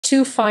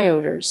Two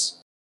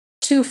Fyodors.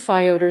 Two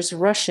Fyodors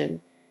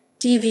Russian,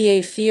 Dva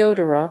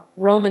Fyodora,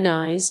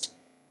 romanized.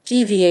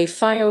 Dva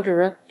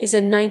Fyodora is a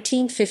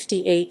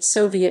 1958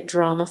 Soviet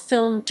drama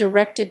film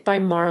directed by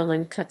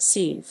Marlen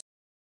Khutsiev.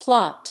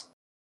 Plot.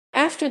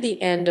 After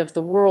the end of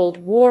the World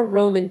War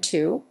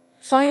II,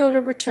 Fyodor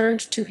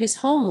returned to his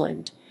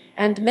homeland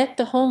and met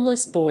the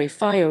homeless boy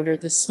Fyodor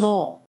the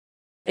Small.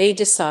 They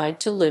decide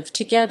to live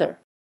together.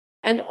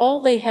 And all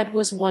they had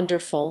was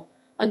wonderful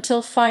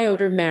until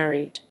Fyodor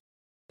married.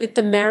 With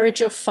the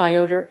marriage of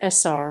Fyodor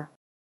Sr.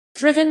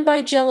 driven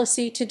by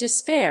jealousy to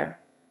despair,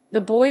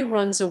 the boy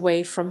runs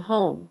away from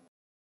home.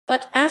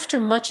 But after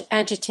much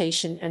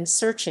agitation and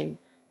searching,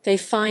 they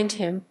find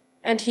him,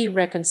 and he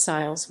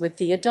reconciles with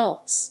the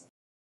adults.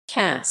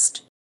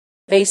 Cast: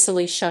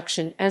 Vasily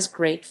Shukshin as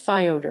Great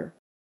Fyodor,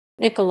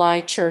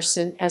 Nikolai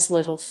Cherson as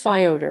Little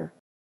Fyodor,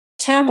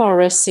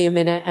 Tamara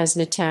Siamina as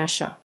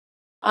Natasha,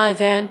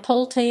 Ivan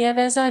Poltayev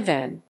as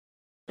Ivan,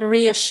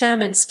 Maria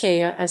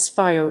Shamanskaya as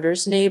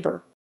Fyodor's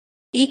neighbor,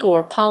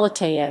 Igor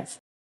Poletayev,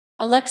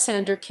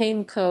 Alexander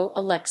Kaimko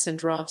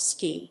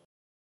Alexandrovsky,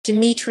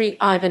 Dmitry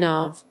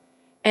Ivanov,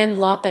 and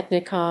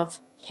Lopetnikov,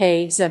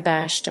 Hey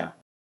Zabashta,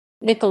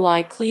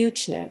 Nikolai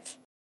Klyuchnev.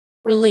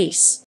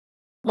 Release: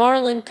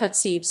 Marlen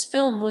Khutsiev's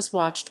film was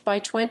watched by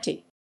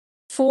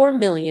 24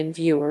 million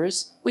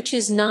viewers, which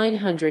is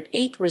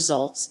 908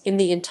 results in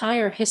the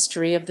entire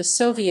history of the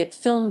Soviet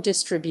film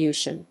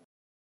distribution.